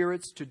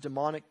spirits to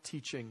demonic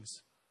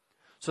teachings,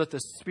 so that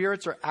the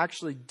spirits are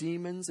actually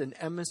demons and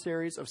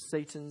emissaries of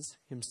Satan's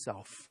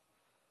himself.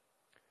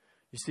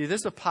 You see,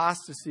 this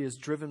apostasy is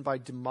driven by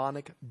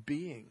demonic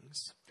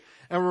beings.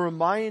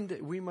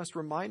 And we must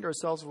remind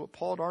ourselves of what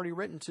Paul had already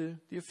written to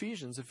the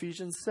Ephesians,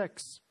 Ephesians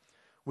 6.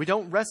 We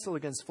don't wrestle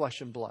against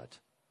flesh and blood,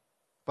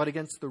 but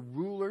against the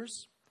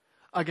rulers,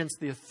 against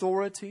the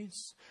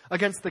authorities,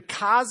 against the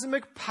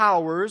cosmic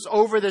powers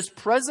over this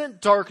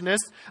present darkness,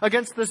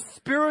 against the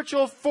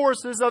spiritual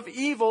forces of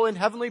evil in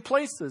heavenly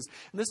places.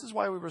 And this is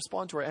why we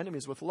respond to our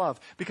enemies with love,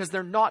 because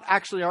they're not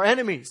actually our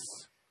enemies.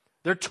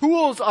 They're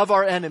tools of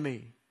our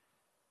enemy,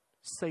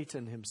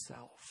 Satan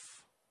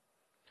himself.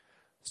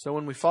 So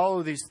when we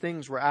follow these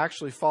things, we're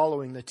actually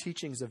following the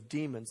teachings of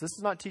demons. This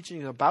is not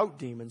teaching about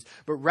demons,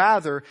 but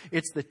rather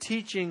it's the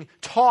teaching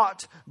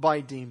taught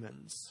by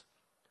demons.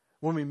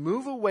 When we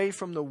move away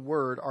from the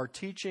Word, our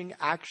teaching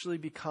actually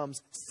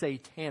becomes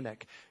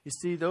satanic. You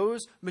see,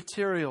 those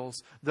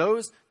materials,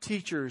 those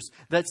teachers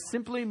that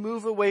simply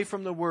move away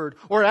from the Word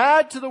or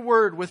add to the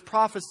Word with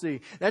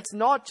prophecy, that's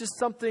not just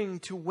something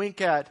to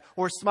wink at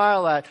or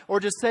smile at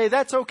or just say,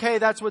 that's okay,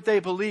 that's what they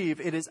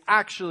believe. It is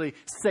actually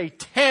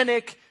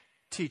satanic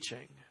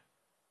teaching.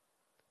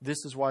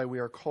 This is why we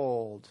are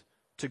called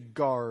to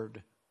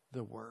guard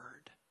the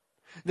Word.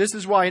 This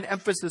is why an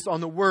emphasis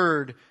on the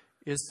Word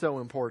is so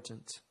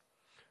important.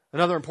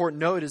 Another important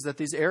note is that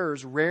these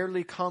errors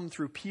rarely come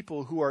through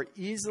people who are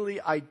easily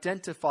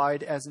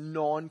identified as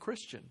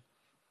non-Christian.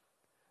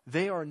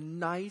 They are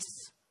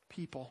nice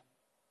people.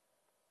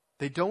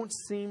 They don't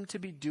seem to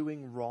be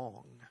doing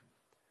wrong.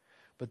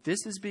 But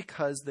this is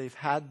because they've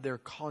had their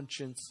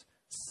conscience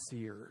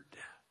seared.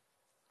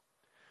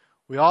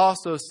 We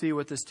also see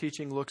what this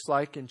teaching looks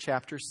like in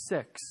chapter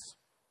 6,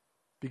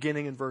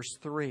 beginning in verse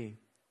 3.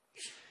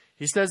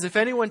 He says, if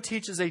anyone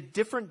teaches a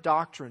different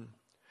doctrine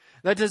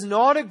that does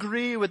not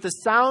agree with the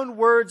sound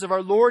words of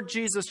our Lord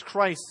Jesus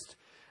Christ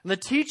and the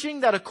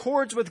teaching that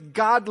accords with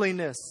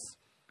godliness,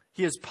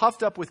 he is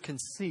puffed up with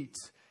conceit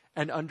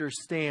and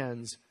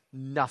understands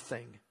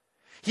nothing.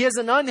 He has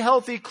an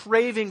unhealthy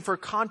craving for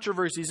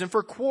controversies and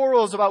for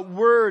quarrels about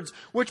words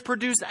which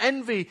produce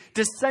envy,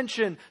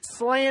 dissension,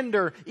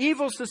 slander,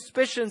 evil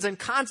suspicions, and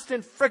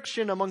constant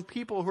friction among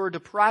people who are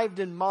depraved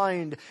in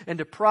mind and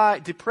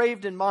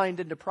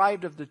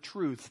depraved of the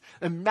truth,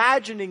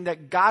 imagining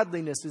that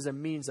godliness is a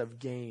means of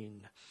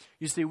gain.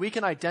 You see, we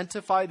can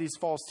identify these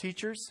false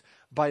teachers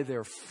by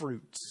their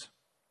fruits.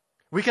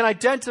 We can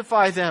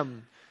identify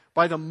them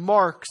by the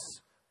marks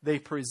they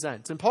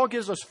present. And Paul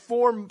gives us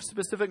 4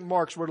 specific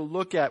marks we're to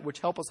look at which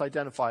help us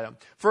identify them.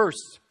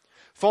 First,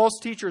 false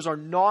teachers are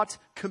not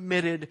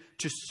committed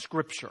to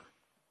Scripture.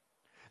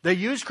 They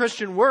use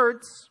Christian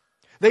words.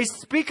 They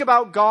speak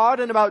about God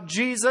and about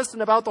Jesus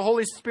and about the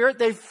Holy Spirit.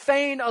 They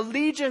feign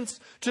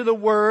allegiance to the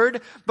Word,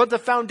 but the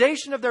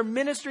foundation of their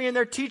ministry and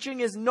their teaching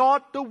is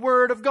not the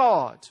Word of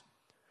God.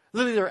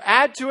 They'll either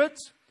add to it,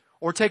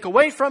 or take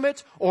away from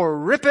it, or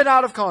rip it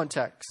out of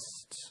context.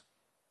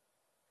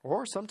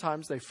 Or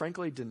sometimes they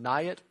frankly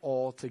deny it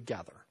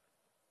altogether.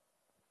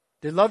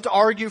 They love to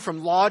argue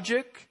from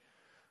logic,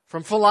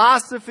 from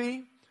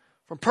philosophy,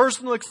 from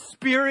personal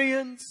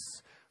experience,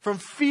 from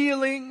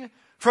feeling,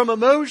 from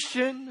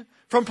emotion,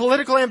 from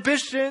political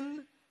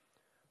ambition.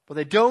 But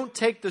they don't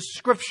take the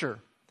Scripture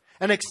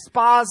and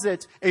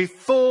exposit a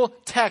full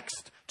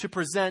text to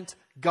present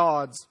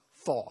God's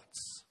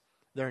thoughts.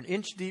 They're an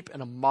inch deep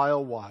and a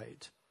mile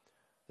wide.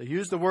 They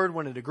use the Word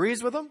when it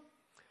agrees with them,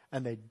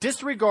 and they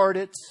disregard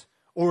it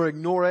or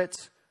ignore it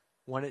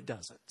when it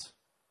doesn't.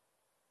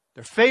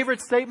 Their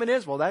favorite statement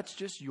is, well, that's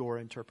just your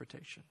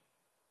interpretation.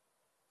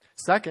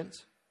 Second,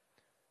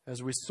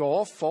 as we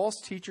saw, false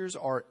teachers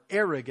are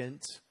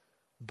arrogant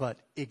but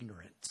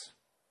ignorant.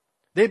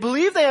 They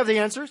believe they have the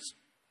answers,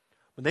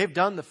 when they've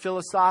done the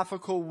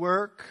philosophical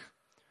work,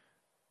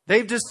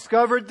 they've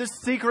discovered the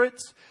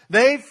secrets,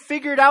 they've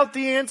figured out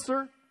the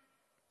answer,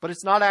 but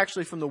it's not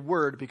actually from the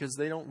Word because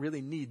they don't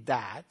really need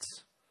that.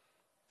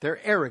 They're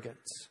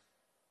arrogant.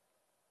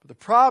 But the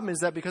problem is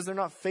that because they're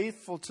not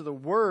faithful to the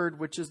Word,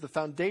 which is the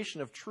foundation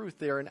of truth,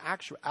 they are in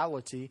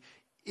actuality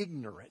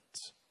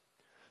ignorant.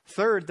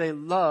 Third, they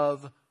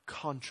love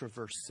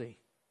controversy.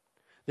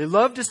 They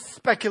love to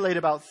speculate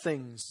about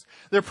things.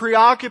 They're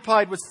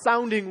preoccupied with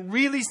sounding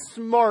really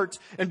smart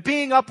and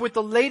being up with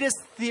the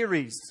latest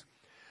theories.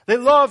 They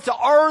love to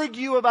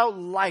argue about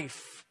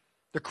life.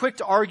 They're quick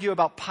to argue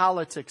about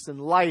politics and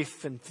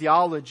life and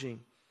theology.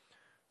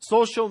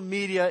 Social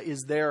media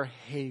is their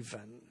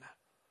haven.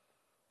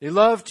 They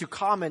love to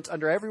comment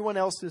under everyone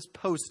else's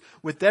posts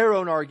with their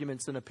own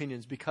arguments and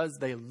opinions because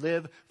they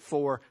live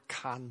for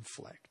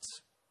conflict.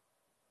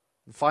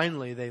 And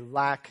finally, they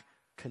lack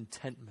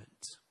contentment.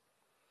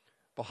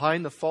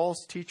 Behind the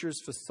false teacher's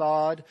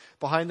facade,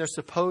 behind their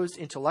supposed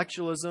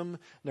intellectualism and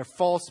their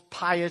false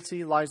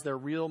piety lies their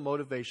real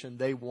motivation.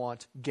 They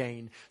want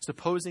gain,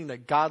 supposing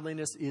that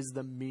godliness is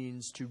the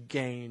means to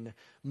gain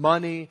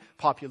money,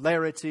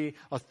 popularity,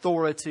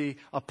 authority,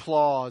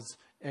 applause,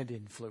 and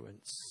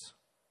influence.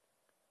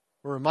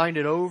 We're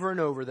reminded over and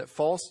over that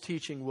false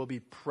teaching will be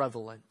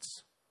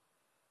prevalent.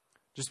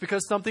 Just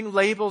because something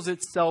labels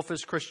itself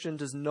as Christian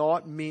does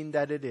not mean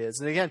that it is.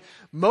 And again,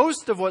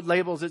 most of what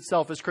labels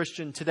itself as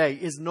Christian today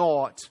is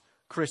not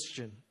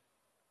Christian.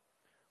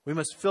 We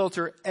must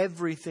filter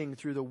everything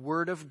through the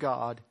Word of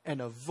God and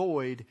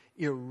avoid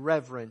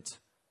irreverent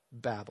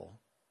babble.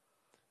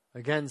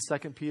 Again,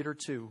 2 Peter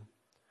 2.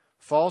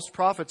 False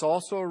prophets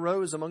also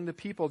arose among the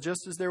people,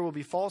 just as there will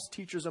be false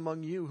teachers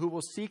among you who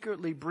will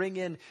secretly bring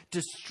in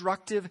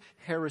destructive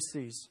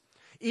heresies,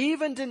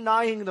 even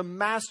denying the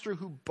master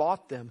who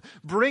bought them,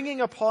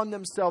 bringing upon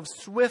themselves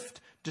swift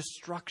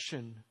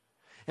destruction.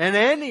 And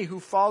any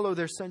who follow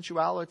their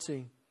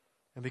sensuality,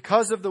 and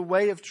because of the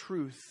way of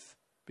truth,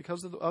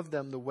 because of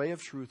them, the way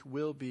of truth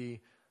will be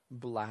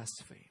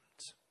blasphemed.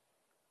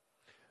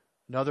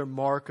 Another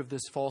mark of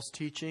this false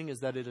teaching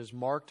is that it is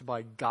marked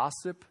by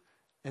gossip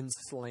and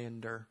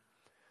slander.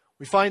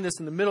 We find this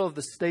in the middle of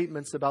the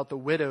statements about the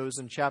widows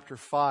in chapter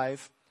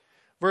 5.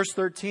 Verse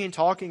 13,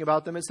 talking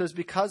about them, it says,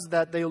 because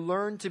that they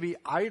learn to be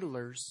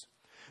idlers,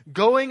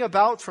 going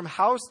about from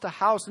house to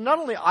house, not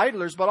only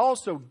idlers, but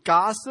also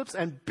gossips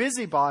and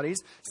busybodies,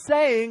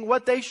 saying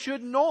what they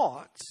should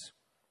not.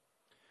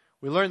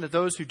 We learn that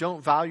those who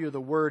don't value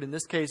the word, in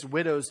this case,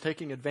 widows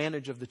taking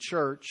advantage of the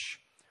church,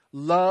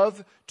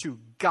 love to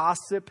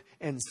gossip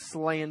and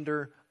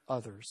slander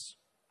others.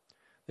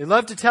 They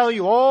love to tell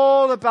you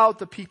all about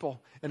the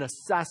people and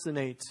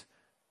assassinate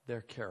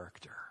their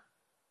character.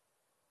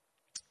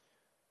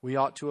 We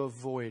ought to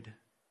avoid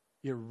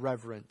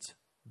irreverent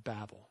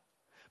babble.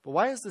 But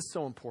why is this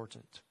so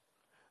important?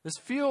 This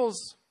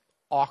feels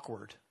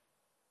awkward.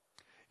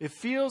 It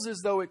feels as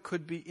though it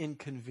could be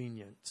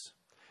inconvenient.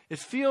 It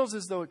feels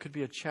as though it could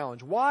be a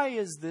challenge. Why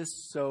is this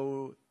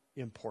so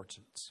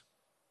important?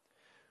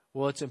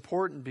 Well, it's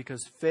important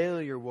because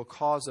failure will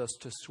cause us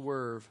to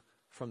swerve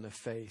from the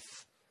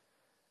faith.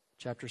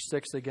 Chapter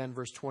 6, again,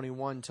 verse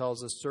 21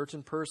 tells us,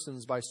 certain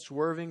persons, by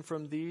swerving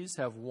from these,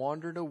 have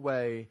wandered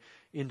away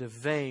into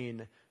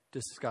vain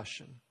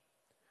discussion.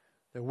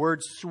 The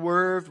word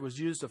swerved was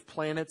used of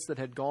planets that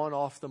had gone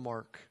off the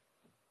mark.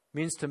 It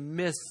means to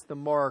miss the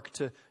mark,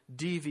 to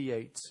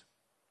deviate.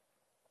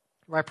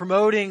 By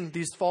promoting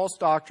these false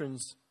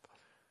doctrines,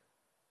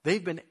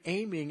 they've been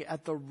aiming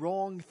at the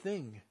wrong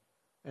thing,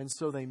 and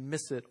so they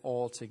miss it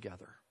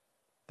altogether.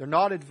 They're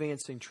not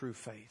advancing true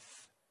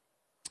faith.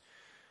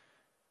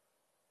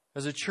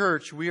 As a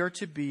church, we are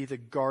to be the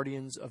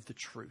guardians of the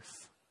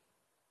truth.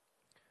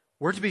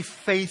 We're to be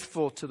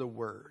faithful to the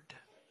word.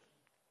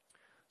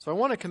 So I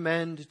want to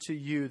commend to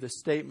you the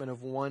statement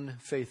of one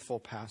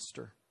faithful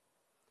pastor,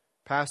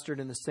 pastored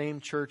in the same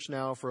church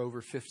now for over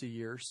 50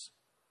 years.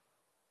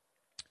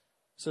 It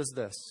says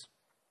this: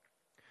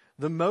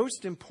 the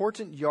most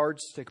important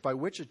yardstick by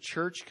which a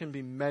church can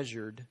be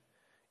measured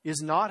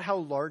is not how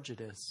large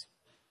it is,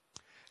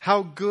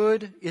 how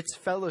good its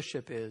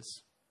fellowship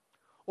is,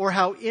 or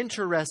how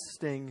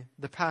interesting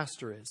the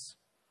pastor is.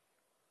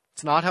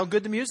 It's not how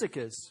good the music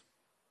is,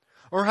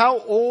 or how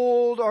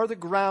old are the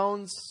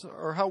grounds,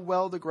 or how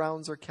well the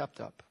grounds are kept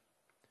up,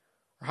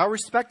 or how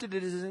respected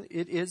it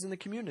is in the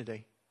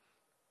community.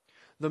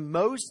 The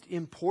most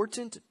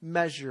important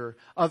measure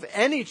of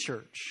any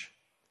church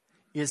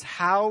is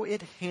how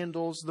it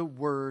handles the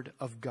Word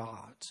of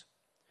God.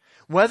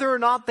 Whether or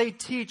not they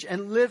teach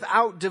and live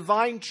out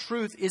divine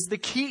truth is the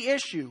key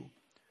issue,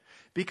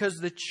 because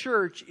the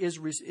church is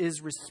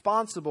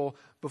responsible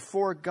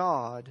before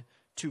God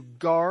to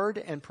guard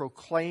and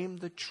proclaim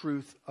the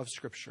truth of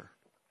Scripture.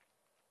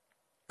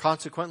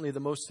 Consequently,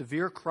 the most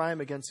severe crime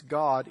against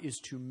God is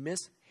to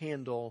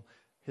mishandle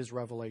His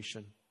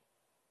revelation.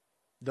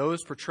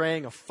 Those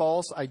portraying a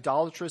false,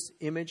 idolatrous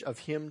image of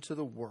Him to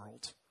the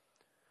world.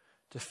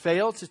 To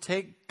fail to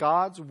take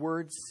God's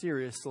word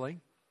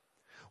seriously,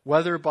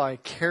 whether by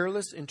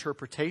careless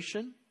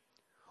interpretation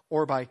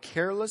or by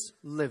careless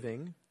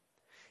living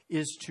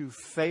is to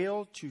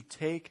fail to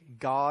take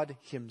God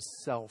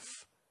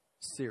himself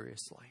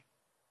seriously.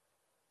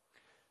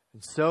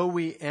 And so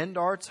we end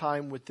our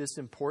time with this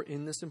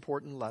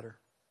important letter.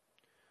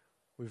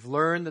 We've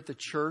learned that the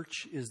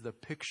church is the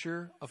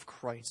picture of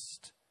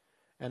Christ,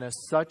 and as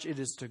such it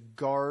is to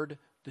guard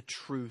the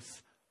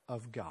truth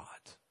of God.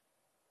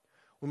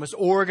 We must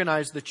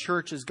organize the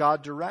church as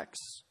God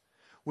directs.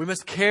 We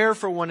must care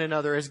for one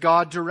another as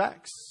God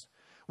directs.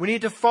 We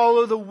need to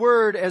follow the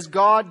Word as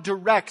God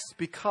directs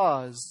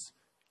because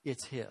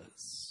it's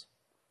His.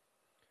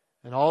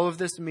 And all of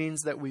this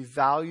means that we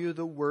value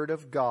the Word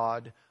of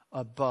God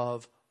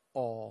above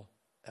all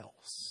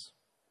else.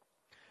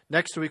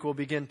 Next week we'll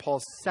begin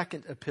Paul's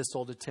second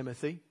epistle to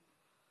Timothy,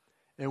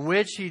 in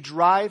which he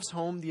drives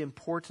home the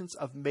importance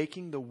of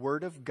making the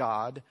Word of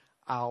God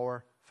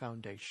our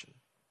foundation.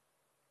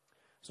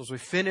 So as we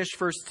finish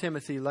 1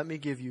 Timothy, let me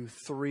give you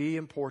 3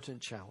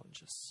 important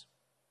challenges.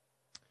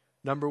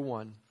 Number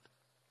 1,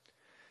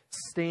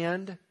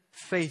 stand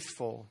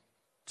faithful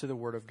to the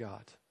Word of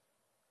God.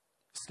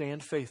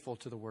 Stand faithful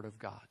to the Word of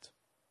God.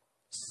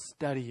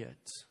 Study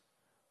it.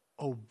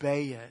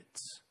 Obey it.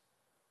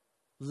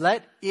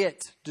 Let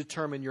it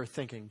determine your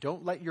thinking.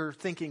 Don't let your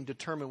thinking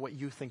determine what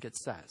you think it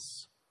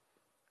says.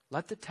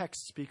 Let the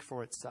text speak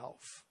for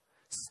itself.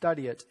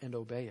 Study it and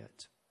obey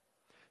it.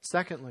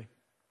 Secondly,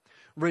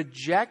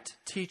 reject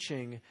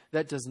teaching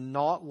that does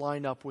not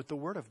line up with the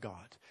Word of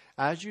God.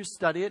 As you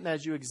study it and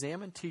as you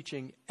examine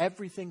teaching,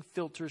 everything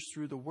filters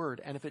through the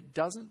Word. And if it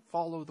doesn't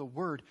follow the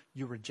Word,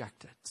 you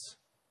reject it.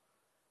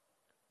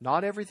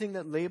 Not everything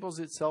that labels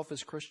itself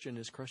as Christian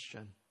is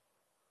Christian.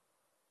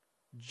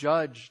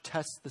 Judge,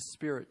 test the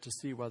Spirit to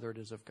see whether it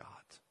is of God.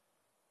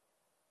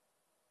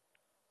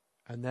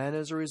 And then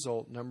as a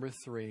result, number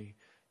 3,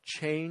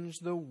 change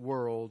the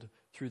world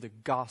through the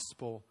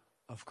gospel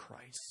of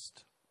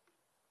Christ.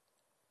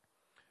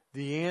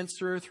 The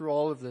answer through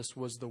all of this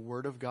was the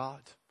Word of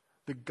God,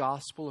 the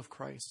gospel of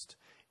Christ.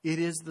 It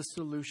is the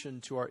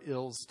solution to our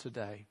ills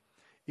today.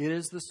 It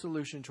is the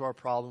solution to our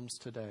problems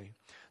today.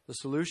 The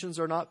solutions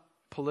are not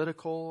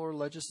political or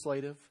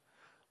legislative.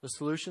 The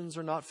solutions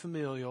are not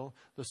familial.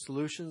 The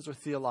solutions are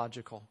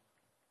theological.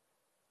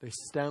 They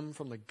stem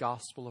from the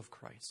gospel of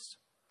Christ.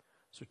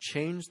 So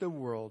change the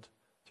world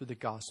through the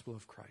gospel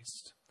of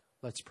Christ.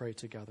 Let's pray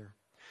together.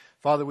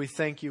 Father, we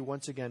thank you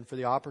once again for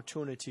the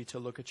opportunity to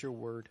look at your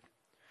word.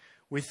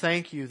 We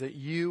thank you that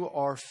you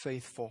are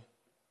faithful,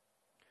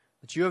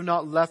 that you have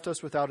not left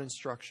us without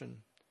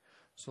instruction.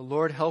 So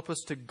Lord, help us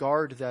to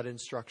guard that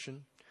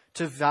instruction,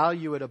 to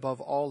value it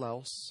above all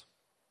else,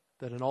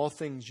 that in all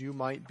things you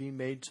might be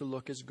made to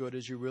look as good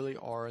as you really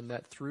are, and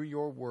that through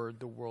your word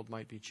the world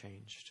might be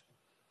changed.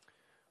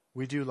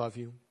 We do love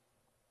you.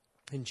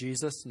 In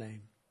Jesus'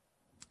 name,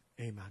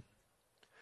 amen.